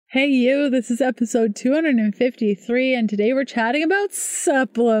Hey you, this is episode 253 and today we're chatting about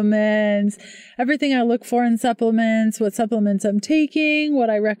supplements. Everything I look for in supplements, what supplements I'm taking, what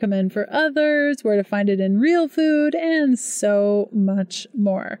I recommend for others, where to find it in real food, and so much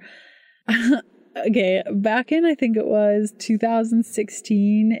more. Okay, back in, I think it was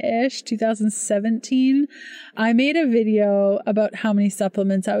 2016-ish, 2017, I made a video about how many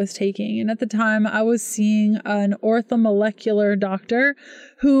supplements I was taking. And at the time, I was seeing an orthomolecular doctor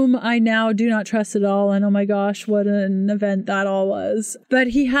whom I now do not trust at all. And oh my gosh, what an event that all was. But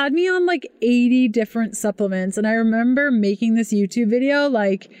he had me on like 80 different supplements. And I remember making this YouTube video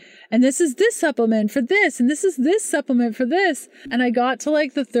and this is this supplement for this, and this is this supplement for this. And I got to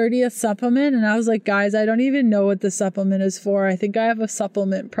like the 30th supplement and I was like, guys, I don't even know what the supplement is for. I think I have a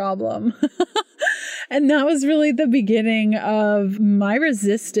supplement problem. And that was really the beginning of my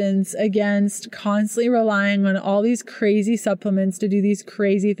resistance against constantly relying on all these crazy supplements to do these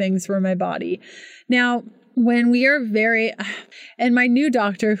crazy things for my body. Now, when we are and my new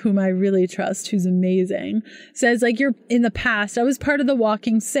doctor, whom I really trust, who's amazing, says you're in the past, I was part of the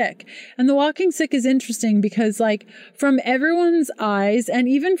walking sick. And the walking sick is interesting because from everyone's eyes and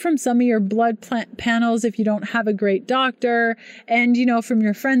even from some of your blood panels, if you don't have a great doctor and, from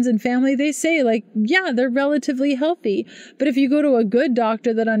your friends and family, they say yeah, they're relatively healthy. But if you go to a good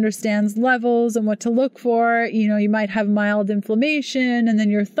doctor that understands levels and what to look for, you might have mild inflammation and then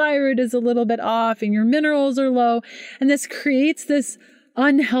your thyroid is a little bit off and your minerals are low. And this creates this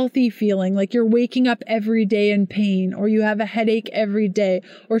unhealthy feeling like you're waking up every day in pain, or you have a headache every day,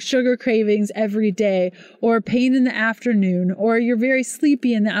 or sugar cravings every day, or pain in the afternoon, or you're very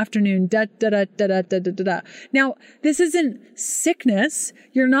sleepy in the afternoon. Now, this isn't sickness.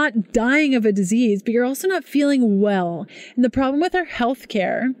 You're not dying of a disease, but you're also not feeling well. And the problem with our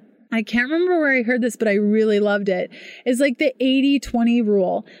healthcare, I can't remember where I heard this, but I really loved it, is the 80-20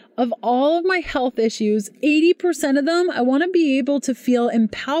 rule. Of all of my health issues, 80% of them, I want to be able to feel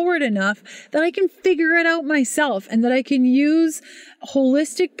empowered enough that I can figure it out myself and that I can use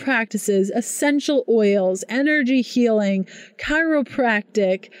holistic practices, essential oils, energy healing,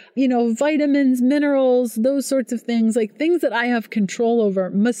 chiropractic, vitamins, minerals, those sorts of things, things that I have control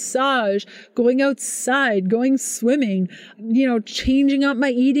over, massage, going outside, going swimming, changing up my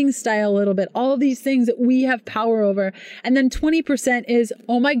eating style a little bit, all of these things that we have power over. And then 20% is,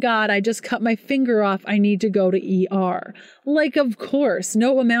 oh my God, I just cut my finger off. I need to go to ER. Of course,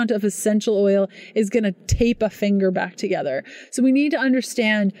 no amount of essential oil is going to tape a finger back together. So we need to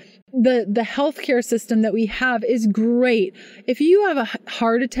understand the healthcare system that we have is great. If you have a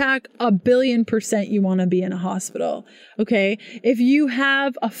heart attack, 1,000,000,000% you want to be in a hospital. Okay. If you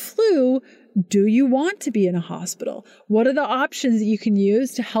have a flu, do you want to be in a hospital? What are the options that you can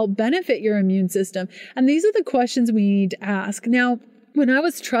use to help benefit your immune system? And these are the questions we need to ask. Now, when I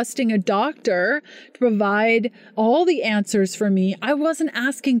was trusting a doctor to provide all the answers for me, I wasn't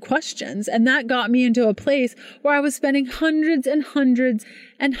asking questions. And that got me into a place where I was spending hundreds and hundreds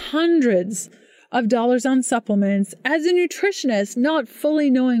and hundreds of dollars on supplements as a nutritionist, not fully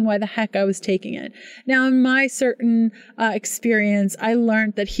knowing why the heck I was taking it. Now, in my certain experience, I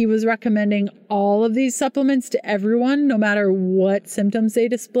learned that he was recommending all of these supplements to everyone, no matter what symptoms they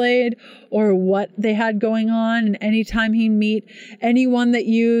displayed or what they had going on. And anytime he'd meet anyone that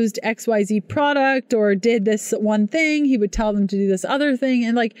used XYZ product or did this one thing, he would tell them to do this other thing.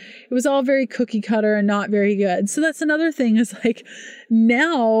 And it was all very cookie cutter and not very good. So that's another thing is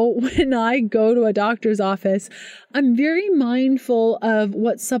now when I go to a doctor's office, I'm very mindful of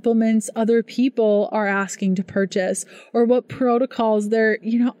what supplements other people are asking to purchase or what protocols they're,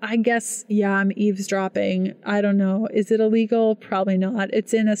 I guess, I'm eavesdropping. I don't know. Is it illegal? Probably not.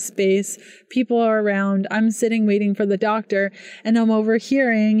 It's in a space. People are around. I'm sitting waiting for the doctor and I'm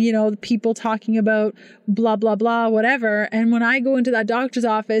overhearing, people talking about blah, blah, blah, whatever. And when I go into that doctor's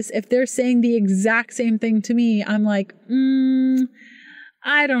office, if they're saying the exact same thing to me, I'm like,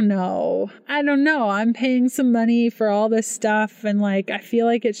 I don't know. I'm paying some money for all this stuff. And I feel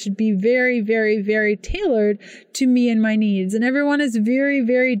like it should be very, very, very tailored to me and my needs. And everyone is very,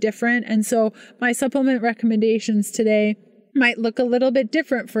 very different. And so my supplement recommendations today might look a little bit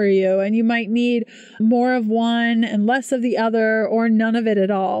different for you. And you might need more of one and less of the other or none of it at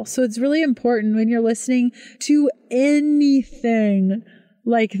all. So it's really important when you're listening to anything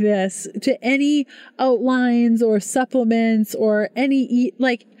like this, to any outlines or supplements or any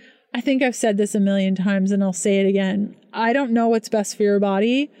I think I've said this a million times and I'll say it again. I don't know what's best for your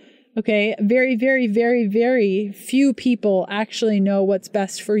body. Okay. Very, very, very, very few people actually know what's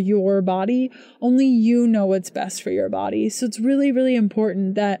best for your body. Only you know what's best for your body. So it's really, really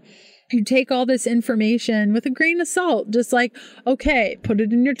important that you take all this information with a grain of salt, just like, okay, put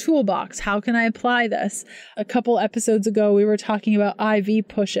it in your toolbox. How can I apply this? A couple episodes ago, we were talking about IV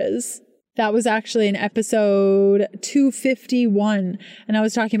pushes. That was actually in episode 251. And I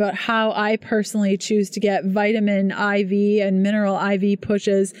was talking about how I personally choose to get vitamin IV and mineral IV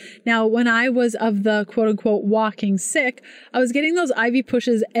pushes. Now, when I was of the quote unquote walking sick, I was getting those IV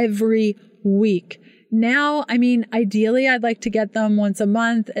pushes every week. Now, I mean, ideally, I'd like to get them once a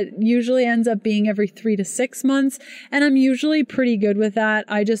month. It usually ends up being every 3 to 6 months, and I'm usually pretty good with that.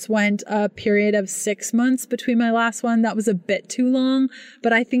 I just went a period of 6 months between my last one. That was a bit too long,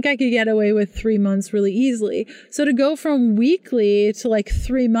 but I think I could get away with 3 months really easily. So to go from weekly to like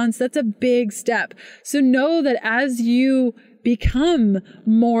 3 months, that's a big step. So know that as you become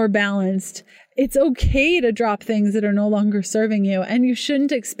more balanced, it's okay to drop things that are no longer serving you, and you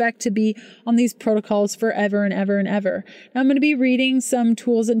shouldn't expect to be on these protocols forever and ever and ever. Now, I'm going to be reading some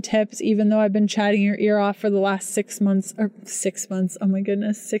tools and tips, even though I've been chatting your ear off for the last 6 months, or 6 months. Oh my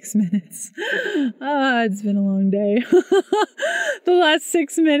goodness, 6 minutes. It's been a long day. The last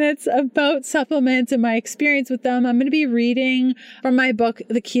 6 minutes about supplements and my experience with them. I'm going to be reading from my book,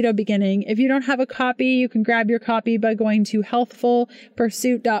 The Keto Beginning. If you don't have a copy, you can grab your copy by going to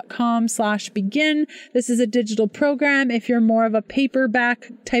healthfulpursuit.com/begin. This is a digital program. If you're more of a paperback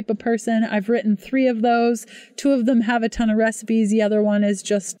type of person, I've written 3 of those. 2 of them have a ton of recipes. The other one is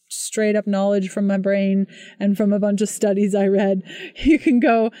just straight up knowledge from my brain and from a bunch of studies I read. You can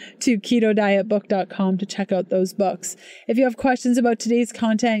go to ketodietbook.com to check out those books. If you have questions about today's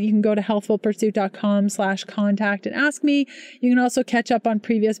content, you can go to healthfulpursuit.com/contact and ask me. You can also catch up on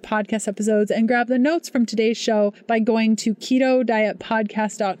previous podcast episodes and grab the notes from today's show by going to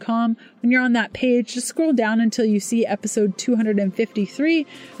ketodietpodcast.com. When you're on that page, just scroll down until you see episode 253,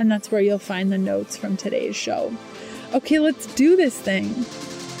 and that's where you'll find the notes from today's show. Okay, let's do this thing.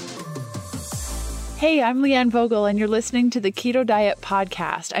 Hey, I'm Leanne Vogel, and you're listening to the Keto Diet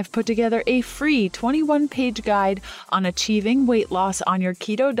Podcast. I've put together a free 21-page guide on achieving weight loss on your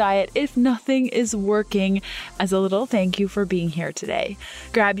keto diet if nothing is working, as a little thank you for being here today.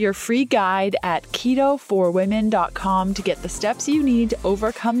 Grab your free guide at ketoforwomen.com to get the steps you need to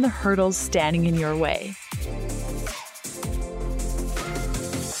overcome the hurdles standing in your way.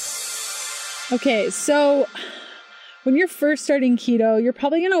 Okay, so when you're first starting keto, you're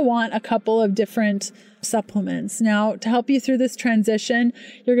probably going to want a couple of different supplements. Now, to help you through this transition,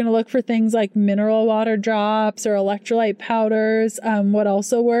 you're going to look for things like mineral water drops or electrolyte powders. What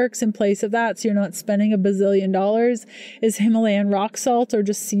also works in place of that, so you're not spending $1 bazillion, is Himalayan rock salt or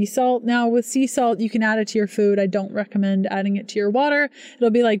just sea salt. Now, with sea salt, you can add it to your food. I don't recommend adding it to your water. It'll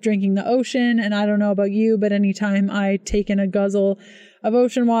be like drinking the ocean. And I don't know about you, but anytime I take in a guzzle of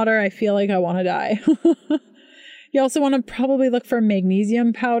ocean water, I feel like I want to die. You also want to probably look for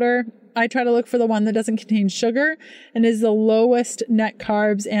magnesium powder. I try to look for the one that doesn't contain sugar and is the lowest net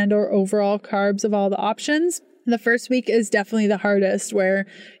carbs and or overall carbs of all the options. The first week is definitely the hardest, where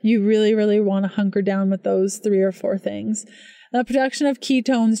you really, really want to hunker down with those 3 or 4 things. The production of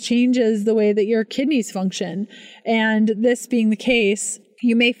ketones changes the way that your kidneys function. And this being the case,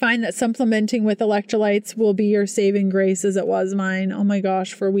 you may find that supplementing with electrolytes will be your saving grace, as it was mine. Oh my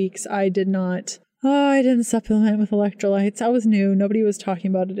gosh, for weeks I didn't supplement with electrolytes. I was new. Nobody was talking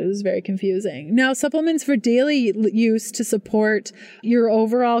about it. It was very confusing. Now, supplements for daily use to support your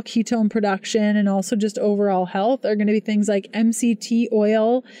overall ketone production and also just overall health are going to be things like MCT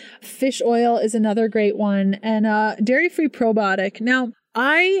oil. Fish oil is another great one, and dairy-free probiotic. Now,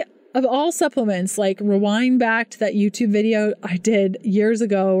 of all supplements, like rewind back to that YouTube video I did years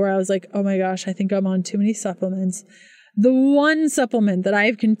ago where I was like, oh my gosh, I think I'm on too many supplements. The one supplement that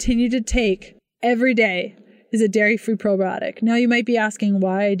I've continued to take every day is a dairy-free probiotic. Now you might be asking,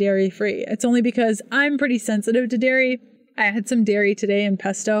 why dairy-free? It's only because I'm pretty sensitive to dairy. I had some dairy today in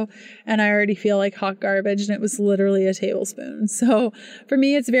pesto and I already feel like hot garbage, and it was literally a tablespoon. So for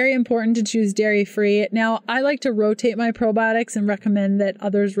me, it's very important to choose dairy-free. Now, I like to rotate my probiotics and recommend that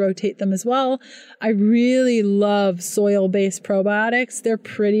others rotate them as well. I really love soil-based probiotics. They're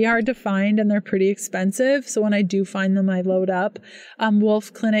pretty hard to find and they're pretty expensive. So when I do find them, I load up.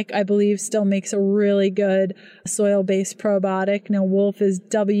 Wolf Clinic, I believe, still makes a really good soil-based probiotic. Now, Wolf is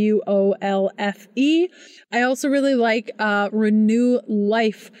WOLFE. I also really like Renew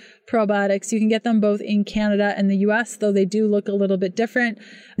Life probiotics. You can get them both in Canada and the US, though they do look a little bit different.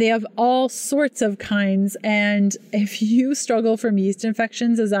 They have all sorts of kinds. And if you struggle from yeast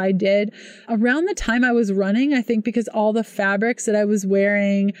infections, as I did, around the time I was running, I think because all the fabrics that I was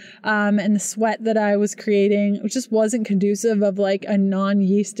wearing and the sweat that I was creating, which just wasn't conducive of like a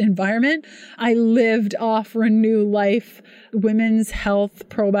non-yeast environment, I lived off Renew Life women's health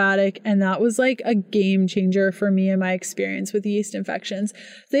probiotic, and that was like a game changer for me in my experience with yeast infections.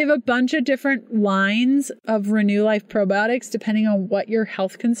 They have a bunch of different lines of Renew Life probiotics depending on what your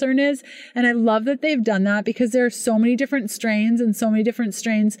health concern is, and I love that they've done that because there are so many different strains and so many different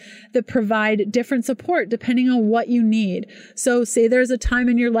strains that provide different support depending on what you need. So say there's a time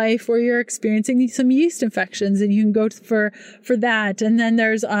in your life where you're experiencing some yeast infections and you can go for that, and then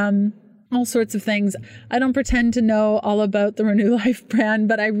there's all sorts of things. I don't pretend to know all about the Renew Life brand,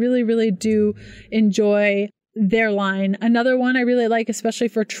 but I really, really do enjoy their line. Another one I really like, especially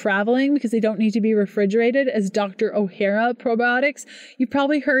for traveling because they don't need to be refrigerated, is Dr. O'Hara probiotics. You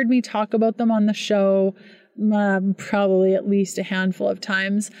probably heard me talk about them on the show probably at least a handful of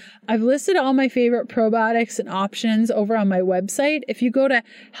times. I've listed all my favorite probiotics and options over on my website. If you go to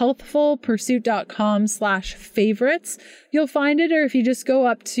healthfulpursuit.com/favorites, you'll find it. Or if you just go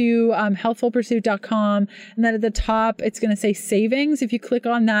up to healthfulpursuit.com, and then at the top, it's going to say savings. If you click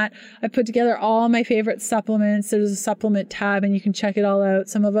on that, I put together all my favorite supplements. There's a supplement tab and you can check it all out.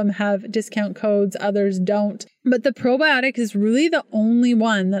 Some of them have discount codes, others don't. But the probiotic is really the only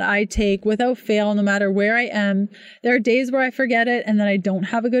one that I take without fail, no matter where I am. There are days where I forget it and then I don't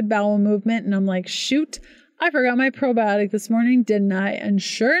have a good bowel movement and I'm like, shoot, I forgot my probiotic this morning, didn't I? And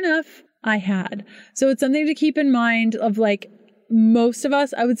sure enough, I had. So it's something to keep in mind of like most of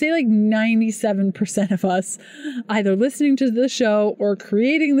us, I would say like 97% of us, either listening to the show or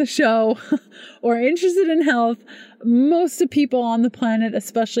creating the show or interested in health, most of people on the planet,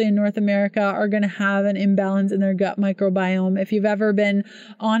 especially in North America, are going to have an imbalance in their gut microbiome. If you've ever been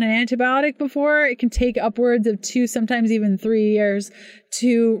on an antibiotic before, it can take upwards of 2, sometimes even 3 years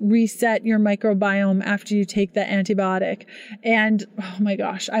to reset your microbiome after you take that antibiotic. And oh my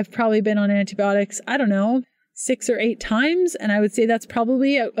gosh, I've probably been on antibiotics, I don't know, 6 or 8 times. And I would say that's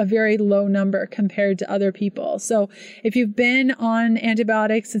probably a very low number compared to other people. So if you've been on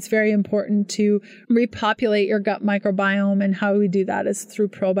antibiotics, it's very important to repopulate your gut microbiome. And how we do that is through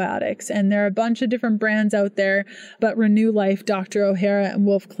probiotics. And there are a bunch of different brands out there, but Renew Life, Dr. O'Hara, and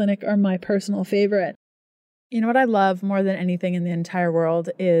Wolf Clinic are my personal favorite. You know what I love more than anything in the entire world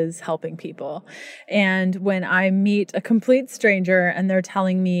is helping people. And when I meet a complete stranger and they're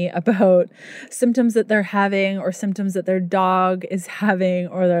telling me about symptoms that they're having or symptoms that their dog is having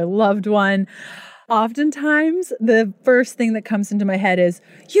or their loved one, oftentimes the first thing that comes into my head is,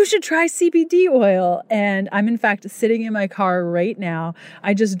 you should try CBD oil. And I'm in fact sitting in my car right now.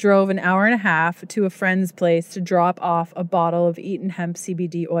 I just drove an hour and a half to a friend's place to drop off a bottle of Eaton Hemp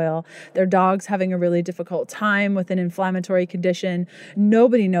CBD oil. Their dog's having a really difficult time with an inflammatory condition.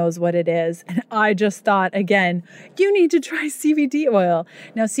 Nobody knows what it is. And I just thought, again, you need to try CBD oil.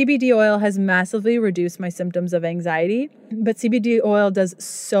 Now, CBD oil has massively reduced my symptoms of anxiety, but CBD oil does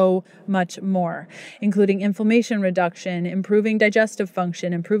so much more, including inflammation reduction, improving digestive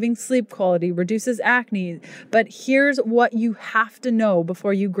function, improving sleep quality, reduces acne. But here's what you have to know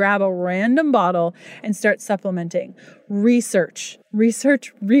before you grab a random bottle and start supplementing. Research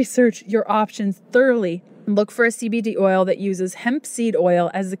your options thoroughly. Look for a CBD oil that uses hemp seed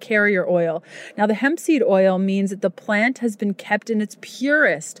oil as the carrier oil. Now, the hemp seed oil means that the plant has been kept in its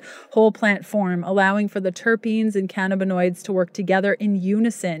purest whole plant form, allowing for the terpenes and cannabinoids to work together in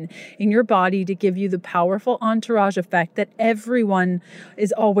unison in your body to give you the powerful entourage effect that everyone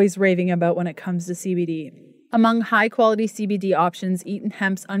is always raving about when it comes to CBD. Among high-quality CBD options, Eaton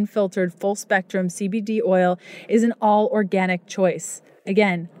Hemp's unfiltered full-spectrum CBD oil is an all-organic choice.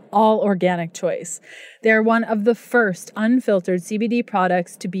 Again, all organic choice. They're one of the first unfiltered CBD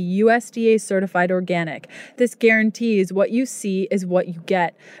products to be USDA certified organic. This guarantees what you see is what you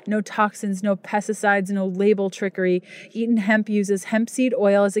get. No toxins, no pesticides, no label trickery. Eaton Hemp uses hemp seed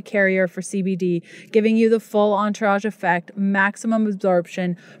oil as a carrier for CBD, giving you the full entourage effect, maximum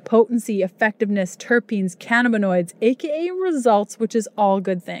absorption, potency, effectiveness, terpenes, cannabinoids, aka results, which is all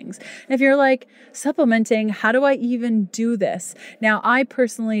good things. And if you're like, supplementing, how do I even do this? Now, I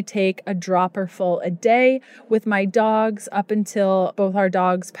personally take a dropper full a day with my dogs up until both our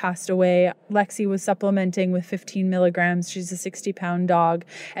dogs passed away. Lexi was supplementing with 15 milligrams. She's a 60-pound dog.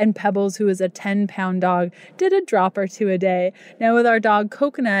 And Pebbles, who is a 10-pound dog, did a drop or 2 a day. Now with our dog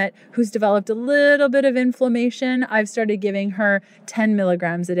Coconut, who's developed a little bit of inflammation, I've started giving her 10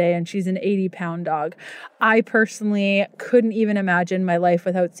 milligrams a day, and she's an 80-pound dog. I personally couldn't even imagine my life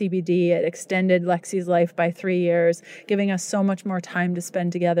without CBD. It extended Lexi's life by 3 years, giving us so much more time to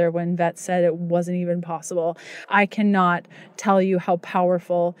spend together when vets said it wasn't even possible. I cannot tell you how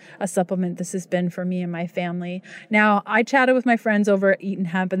powerful a supplement this has been for me and my family. Now, I chatted with my friends over at Eaton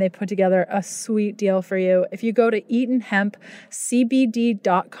Hemp and they put together a sweet deal for you. If you go to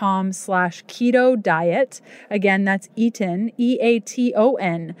eatonhempcbd.com/keto diet, again, that's Eaton,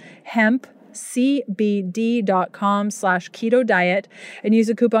 EATON, hemp, cbd.com/keto diet, and use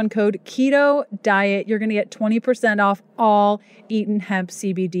a coupon code keto diet. You're going to get 20% off all Eaton Hemp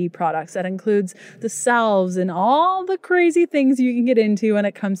CBD products. That includes the salves and all the crazy things you can get into when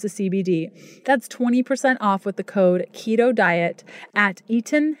it comes to CBD. That's 20% off with the code keto diet at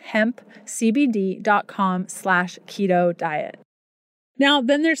eatonhempcbd.com/keto diet. Now,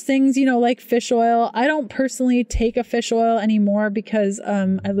 then there's things, like fish oil. I don't personally take a fish oil anymore because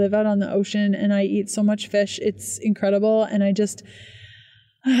I live out on the ocean and I eat so much fish. It's incredible. And I just,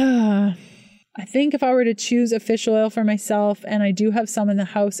 I think if I were to choose a fish oil for myself, and I do have some in the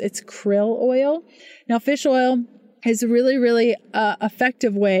house, it's krill oil. Now, fish oil is a really, really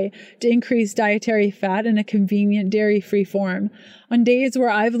effective way to increase dietary fat in a convenient dairy-free form. On days where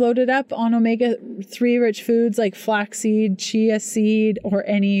I've loaded up on omega-3 rich foods like flaxseed, chia seed, or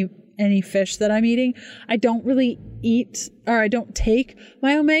any fish that I'm eating, I don't really I don't take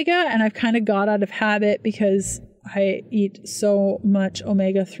my omega, and I've kind of got out of habit because I eat so much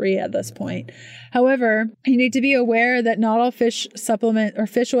omega-3 at this point. However, you need to be aware that not all fish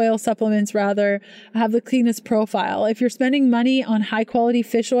oil supplements have the cleanest profile. If you're spending money on high quality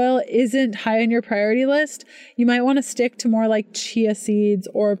fish oil isn't high on your priority list, you might want to stick to more like chia seeds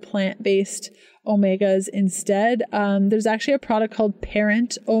or plant-based omegas instead. There's actually a product called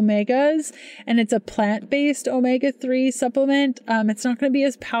Parent Omegas, and it's a plant-based omega-3 supplement. It's not going to be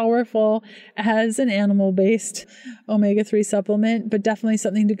as powerful as an animal-based omega-3 supplement, but definitely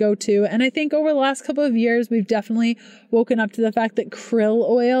something to go to. And I think over the last couple of years, we've definitely woken up to the fact that krill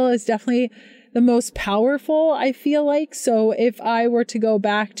oil is definitely the most powerful, I feel like. So if I were to go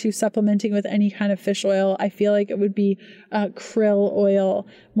back to supplementing with any kind of fish oil, I feel like it would be krill oil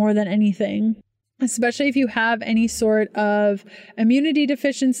more than anything. Especially if you have any sort of immunity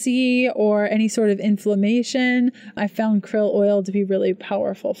deficiency or any sort of inflammation. I found krill oil to be really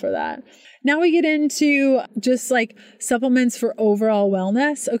powerful for that. Now we get into just like supplements for overall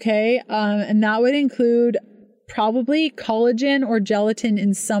wellness, okay? And that would include probably collagen or gelatin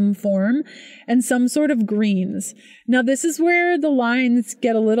in some form and some sort of greens. Now, this is where the lines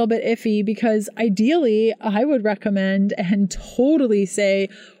get a little bit iffy because ideally I would recommend and totally say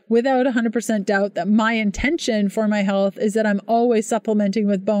without 100% doubt that my intention for my health is that I'm always supplementing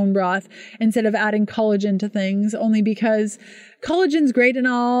with bone broth instead of adding collagen to things, only because collagen's great and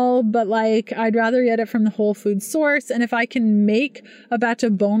all, but like I'd rather get it from the whole food source. And if I can make a batch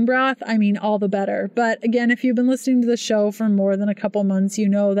of bone broth, I mean, all the better. But again, if you've been listening to the show for more than a couple months, you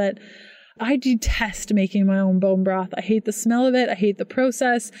know that I detest making my own bone broth. I hate the smell of it. I hate the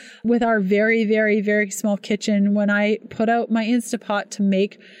process. With our very, very, very small kitchen, when I put out my Instapot to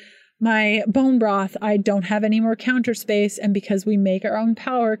make my bone broth, I don't have any more counter space. And because we make our own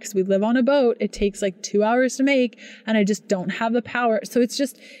power, because we live on a boat, it takes like 2 hours to make and I just don't have the power. So it's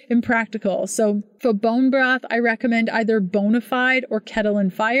just impractical. So for bone broth, I recommend either Bonafide or Kettle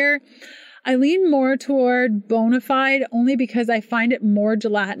and Fire. I lean more toward Bonafide only because I find it more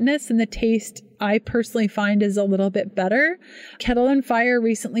gelatinous and the taste I personally find is a little bit better. Kettle and Fire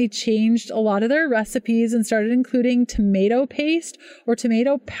recently changed a lot of their recipes and started including tomato paste or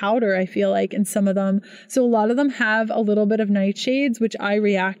tomato powder, I feel like, in some of them. So a lot of them have a little bit of nightshades, which I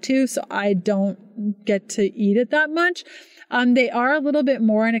react to, so I don't get to eat it that much. They are a little bit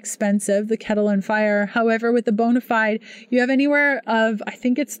more inexpensive, the Kettle and Fire. However, with the Bonafide, you have anywhere of, I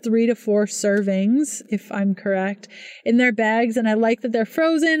think it's 3 to 4 servings, if I'm correct, in their bags. And I like that they're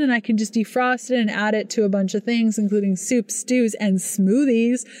frozen and I can just defrost it and add it to a bunch of things, including soups, stews, and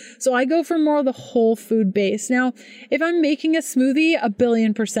smoothies. So I go for more of the whole food base. Now, if I'm making a smoothie,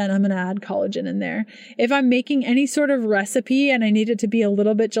 1,000,000,000% I'm going to add collagen in there. If I'm making any sort of recipe and I need it to be a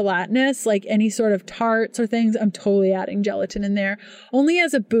little bit gelatinous, like any sort of tarts or things, I'm totally adding gelatin in there, only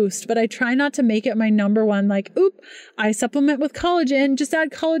as a boost, but I try not to make it my number one, like, oop, I supplement with collagen, just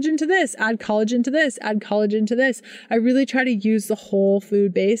add collagen to this, add collagen to this, add collagen to this. I really try to use the whole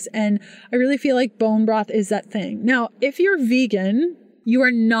food base, and I really feel like bone broth is that thing. Now, if you're vegan, you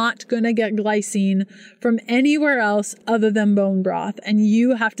are not going to get glycine from anywhere else other than bone broth, and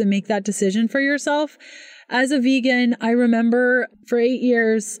you have to make that decision for yourself. As a vegan, I remember for 8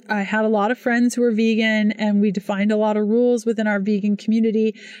 years, I had a lot of friends who were vegan and we defined a lot of rules within our vegan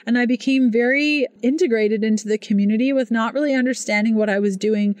community. And I became very integrated into the community with not really understanding what I was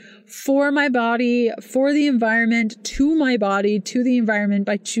doing for my body, for the environment, to my body, to the environment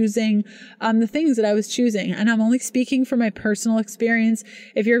by choosing the things that I was choosing. And I'm only speaking from my personal experience.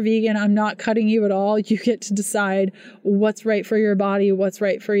 If you're vegan, I'm not cutting you at all. You get to decide what's right for your body, what's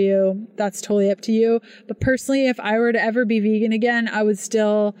right for you. That's totally up to you. But personally, if I were to ever be vegan again, I would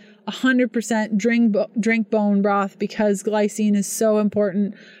still 100% drink bone broth because glycine is so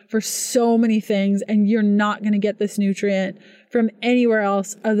important for so many things, and you're not going to get this nutrient from anywhere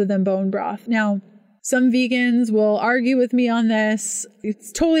else other than bone broth. Now, some vegans will argue with me on this.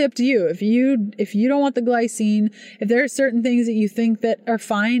 It's totally up to you. If you don't want the glycine, if there are certain things that you think that are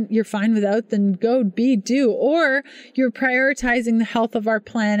fine, you're fine without, then do. Or you're prioritizing the health of our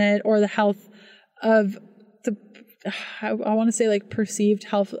planet or the health of I want to say like perceived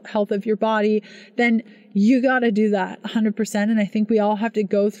health of your body, then you got to do that 100%. And I think we all have to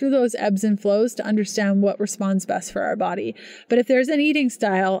go through those ebbs and flows to understand what responds best for our body. But if there's an eating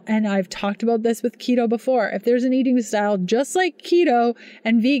style, and I've talked about this with keto before, if there's an eating style just like keto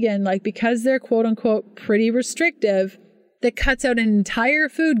and vegan, like because they're quote unquote pretty restrictive, that cuts out an entire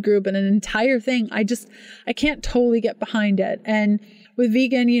food group and an entire thing, I can't totally get behind it. And with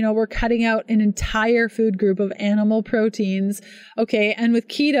vegan, we're cutting out an entire food group of animal proteins. Okay. And with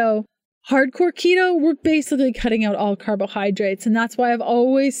keto, hardcore keto, we're basically cutting out all carbohydrates. And that's why I've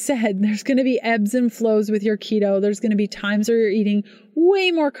always said there's going to be ebbs and flows with your keto. There's going to be times where you're eating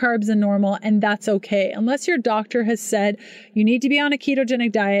way more carbs than normal, and that's okay. Unless your doctor has said you need to be on a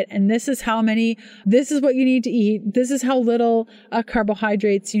ketogenic diet and this is what you need to eat, this is how little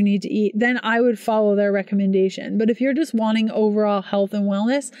carbohydrates you need to eat, then I would follow their recommendation. But if you're just wanting overall health and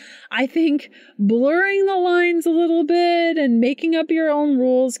wellness, I think blurring the lines a little bit and making up your own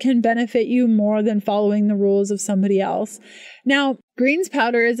rules can benefit you more than following the rules of somebody else. Now, greens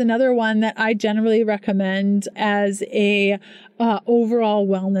powder is another one that I generally recommend as a overall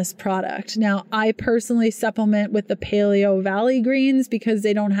wellness product. Now, I personally supplement with the Paleo Valley greens because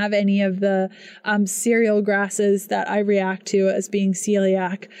they don't have any of the cereal grasses that I react to as being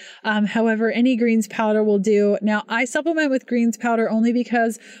celiac. However, any greens powder will do. Now, I supplement with greens powder only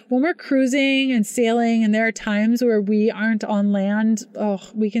because when we're cruising and sailing and there are times where we aren't on land,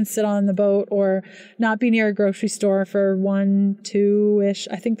 we can sit on the boat or not be near a grocery store for 1-2-ish.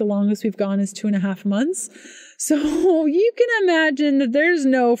 I think the longest we've gone is 2.5 months. So you can imagine that there's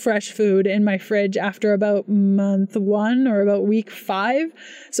no fresh food in my fridge after about month 1 or about week 5.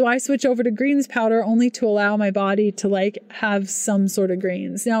 So I switch over to greens powder only to allow my body to have some sort of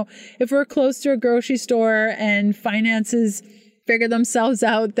greens. Now, if we're close to a grocery store and finances figure themselves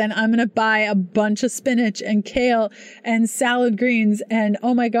out, then I'm going to buy a bunch of spinach and kale and salad greens and,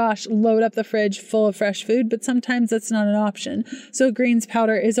 oh my gosh, load up the fridge full of fresh food. But sometimes that's not an option. So greens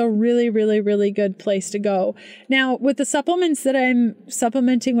powder is a really, really, really good place to go. Now, with the supplements that I'm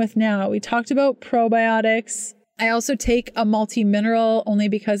supplementing with now, we talked about probiotics. I also take a multi-mineral only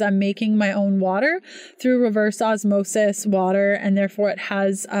because I'm making my own water through reverse osmosis water, and therefore it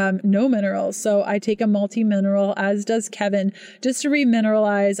has no minerals. So I take a multi-mineral, as does Kevin, just to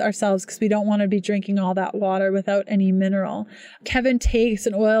remineralize ourselves because we don't want to be drinking all that water without any mineral. Kevin takes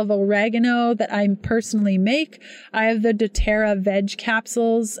an oil of oregano that I personally make. I have the doTERRA veg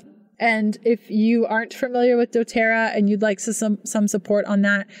capsules. And if you aren't familiar with doTERRA and you'd like some support on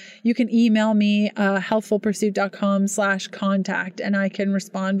that, you can email me, healthfulpursuit.com/contact, and I can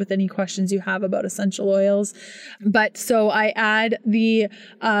respond with any questions you have about essential oils. But so I add the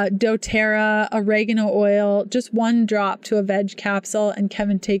doTERRA oregano oil, just 1 drop to a veg capsule, and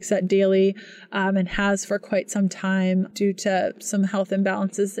Kevin takes that daily and has for quite some time due to some health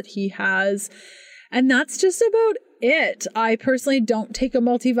imbalances that he has. And that's just about it. I personally don't take a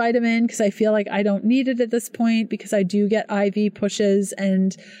multivitamin because I feel like I don't need it at this point because I do get IV pushes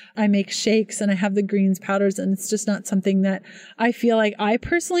and I make shakes and I have the greens powders, and it's just not something that I feel like I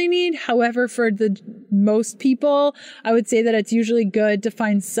personally need. However, for the most people, I would say that it's usually good to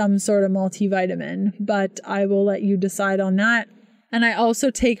find some sort of multivitamin, but I will let you decide on that. And I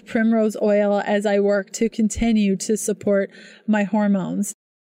also take primrose oil as I work to continue to support my hormones.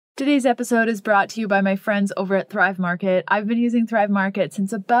 Today's episode is brought to you by my friends over at Thrive Market. I've been using Thrive Market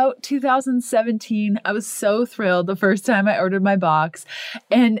since about 2017. I was so thrilled the first time I ordered my box.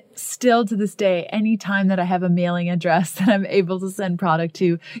 And still to this day, anytime that I have a mailing address that I'm able to send product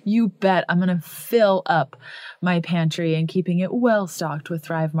to, you bet I'm going to fill up my pantry and keeping it well stocked with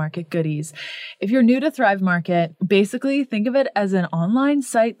Thrive Market goodies. If you're new to Thrive Market, basically think of it as an online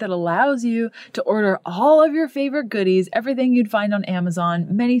site that allows you to order all of your favorite goodies, everything you'd find on Amazon,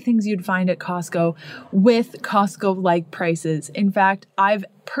 many things you'd find at Costco with Costco-like prices. In fact, I've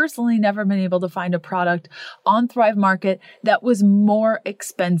personally never been able to find a product on Thrive Market that was more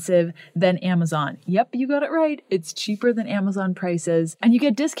expensive than Amazon. Yep, you got it right. It's cheaper than Amazon prices, and you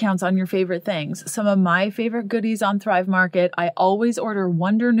get discounts on your favorite things. Some of my favorite goodies on Thrive Market, I always order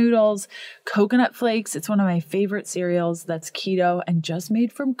Wonder Noodles, coconut flakes. It's one of my favorite cereals that's keto and just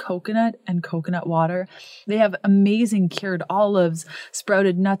made from coconut and coconut water. They have amazing cured olives,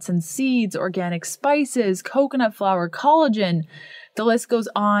 sprouted nuts and seeds, organic spices, coconut flour, collagen. The list goes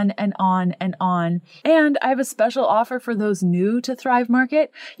on and on and on. And I have a special offer for those new to Thrive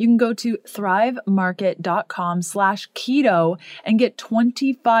Market. You can go to thrivemarket.com/keto and get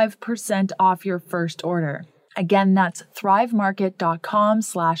 25% off your first order. Again, that's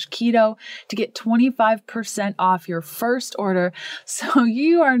thrivemarket.com/keto to get 25% off your first order. So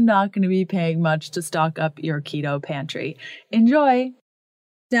you are not going to be paying much to stock up your keto pantry. Enjoy.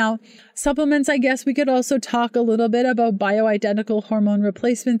 Now, supplements, I guess we could also talk a little bit about bioidentical hormone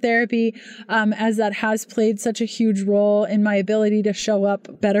replacement therapy, as that has played such a huge role in my ability to show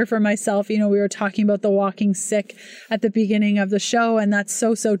up better for myself. You know, we were talking about the walking sick at the beginning of the show, and that's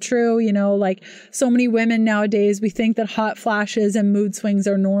so true. You know, like so many women nowadays, we think that hot flashes and mood swings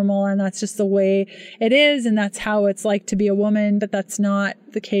are normal, and that's just the way it is, and that's how it's like to be a woman, but that's not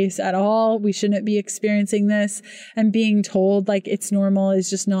the case at all. We shouldn't be experiencing this, and being told like it's normal is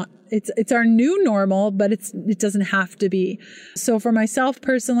just not, it's our new normal, but it doesn't have to be. So for myself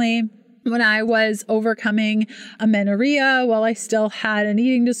personally, when I was overcoming amenorrhea while I still had an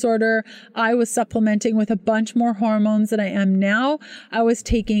eating disorder, I was supplementing with a bunch more hormones than I am now. I was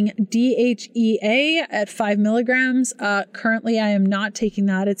taking DHEA at 5 milligrams. Currently, I am not taking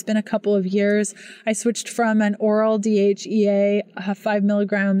that. It's been a couple of years. I switched from an oral DHEA 5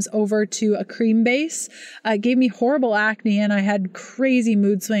 milligrams over to a cream base. It gave me horrible acne and I had crazy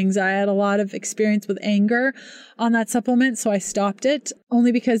mood swings. I had a lot of experience with anger on that supplement, so I stopped it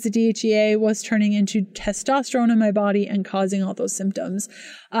only because the DHEA was turning into testosterone in my body and causing all those symptoms.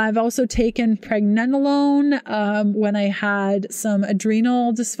 I've also taken pregnenolone when I had some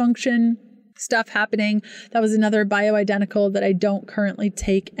adrenal dysfunction stuff happening. That was another bioidentical that I don't currently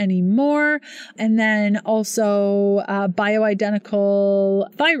take anymore. And then also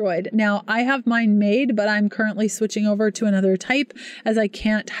bioidentical thyroid. Now I have mine made, but I'm currently switching over to another type as I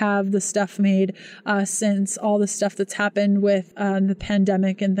can't have the stuff made since all the stuff that's happened with the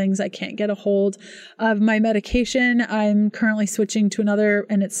pandemic and things. I can't get a hold of my medication. I'm currently switching to another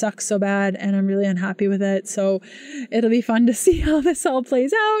and it sucks so bad and I'm really unhappy with it. So it'll be fun to see how this all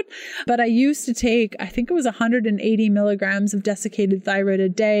plays out. But I used to take, I think it was 180 milligrams of desiccated thyroid a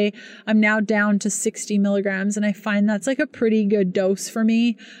day. I'm now down to 60 milligrams and I find that's like a pretty good dose for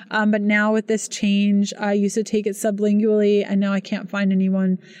me. But now with this change, I used to take it sublingually and now I can't find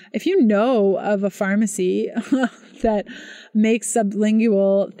anyone. If you know of a pharmacy that makes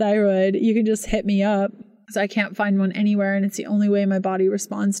sublingual thyroid, you can just hit me up. So I can't find one anywhere and it's the only way my body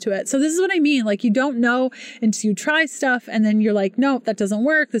responds to it. So this is what I mean. Like you don't know until you try stuff and then you're like, nope, that doesn't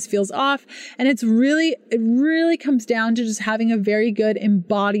work. This feels off. And it really comes down to just having a very good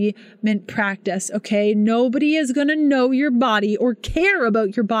embodiment practice. Okay. Nobody is going to know your body or care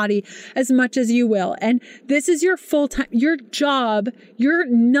about your body as much as you will. And this is your full-time, your job, your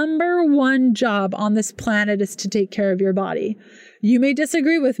number one job on this planet is to take care of your body. You may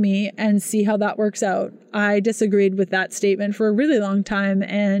disagree with me and see how that works out. I disagreed with that statement for a really long time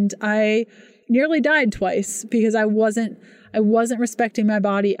and I nearly died twice because I wasn't respecting my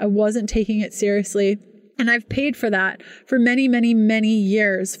body. I wasn't taking it seriously. And I've paid for that for many, many, many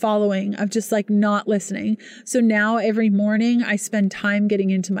years following of just like not listening. So now every morning I spend time getting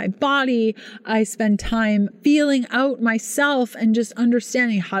into my body. I spend time feeling out myself and just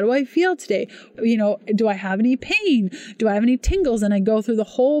understanding, how do I feel today? You know, do I have any pain? Do I have any tingles? And I go through the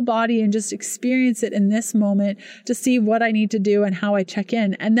whole body and just experience it in this moment to see what I need to do and how I check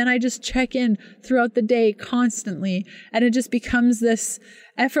in. And then I just check in throughout the day constantly. And it just becomes this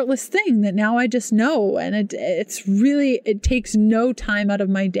effortless thing that now I just know. And it takes no time out of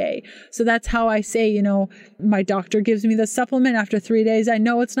my day. So that's how I say, you know, my doctor gives me the supplement after 3 days. I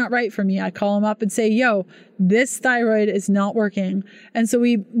know it's not right for me. I call him up and say, yo, this thyroid is not working. And so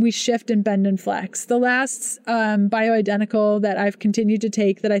we shift and bend and flex. The last bioidentical that I've continued to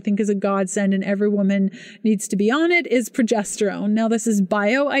take that I think is a godsend and every woman needs to be on it is progesterone. Now this is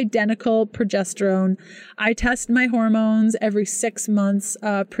bioidentical progesterone. I test my hormones every 6 months.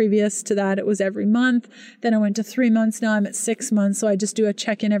 Previous to that, it was every month. Then I went to 3 months. Now I'm at 6 months. So I just do a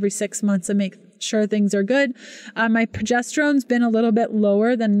check-in every 6 months and make sure things are good. My progesterone's been a little bit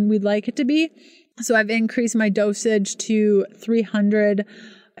lower than we'd like it to be. So I've increased my dosage to 300.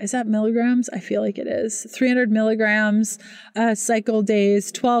 Is that milligrams? I feel like it is. 300 milligrams, cycle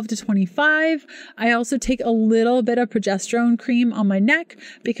days 12 to 25. I also take a little bit of progesterone cream on my neck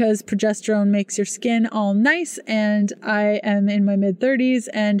because progesterone makes your skin all nice. And I am in my mid-30s.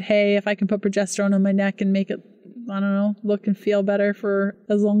 And hey, if I can put progesterone on my neck and make it, I don't know, look and feel better for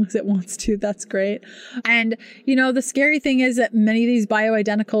as long as it wants to, that's great. And, you know, the scary thing is that many of these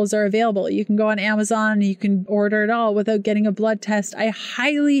bioidenticals are available. You can go on Amazon and you can order it all without getting a blood test. I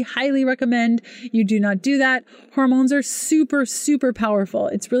highly, highly recommend you do not do that. Hormones are super, super powerful.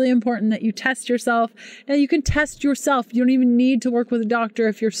 It's really important that you test yourself. Now you can test yourself. You don't even need to work with a doctor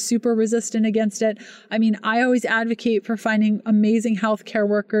if you're super resistant against it. I mean, I always advocate for finding amazing healthcare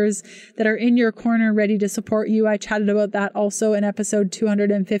workers that are in your corner ready to support you. I chatted about that also in episode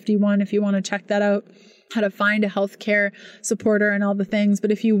 251 if you want to check that out, how to find a healthcare supporter and all the things.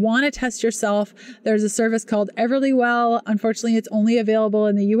 But if you want to test yourself, there's a service called Everlywell. Unfortunately, it's only available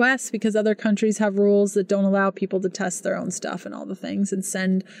in the US because other countries have rules that don't allow people to test their own stuff and all the things and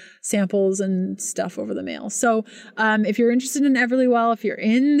send samples and stuff over the mail. So if you're interested in Everlywell, if you're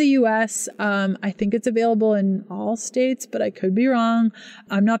in the US, I think it's available in all states, but I could be wrong.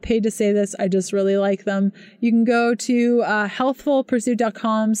 I'm not paid to say this. I just really like them. You can go to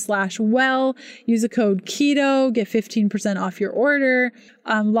healthfulpursuit.com/well, use a code Keto, get 15% off your order.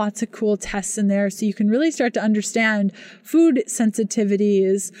 Lots of cool tests in there. So you can really start to understand food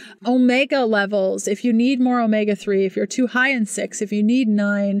sensitivities, omega levels, if you need more omega-3, if you're too high in 6, if you need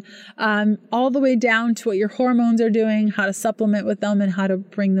 9, all the way down to what your hormones are doing, how to supplement with them, and how to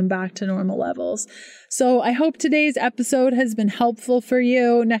bring them back to normal levels. So I hope today's episode has been helpful for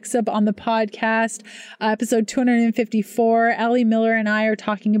you. Next up on the podcast, episode 254, Allie Miller and I are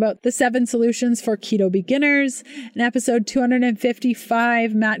talking about the 7 solutions for keto beginners. In episode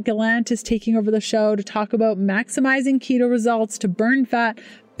 255, Matt Gallant is taking over the show to talk about maximizing keto results to burn fat,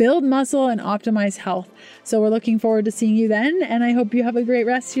 build muscle, and optimize health. So we're looking forward to seeing you then, and I hope you have a great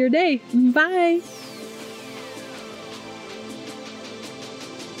rest of your day. Bye.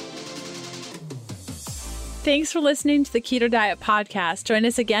 Thanks for listening to the Keto Diet Podcast. Join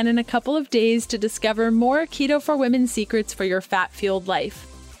us again in a couple of days to discover more Keto for Women secrets for your fat-fueled life.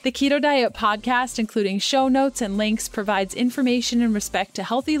 The Keto Diet Podcast, including show notes and links, provides information in respect to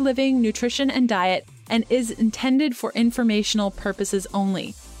healthy living, nutrition, and diet, and is intended for informational purposes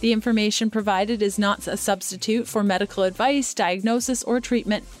only. The information provided is not a substitute for medical advice, diagnosis, or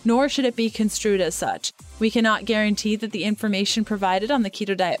treatment, nor should it be construed as such. We cannot guarantee that the information provided on the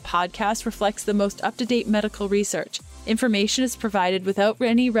Keto Diet Podcast reflects the most up-to-date medical research. Information is provided without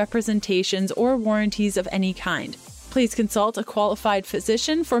any representations or warranties of any kind. Please consult a qualified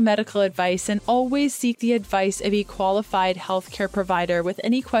physician for medical advice and always seek the advice of a qualified healthcare provider with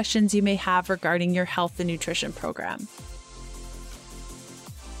any questions you may have regarding your health and nutrition program.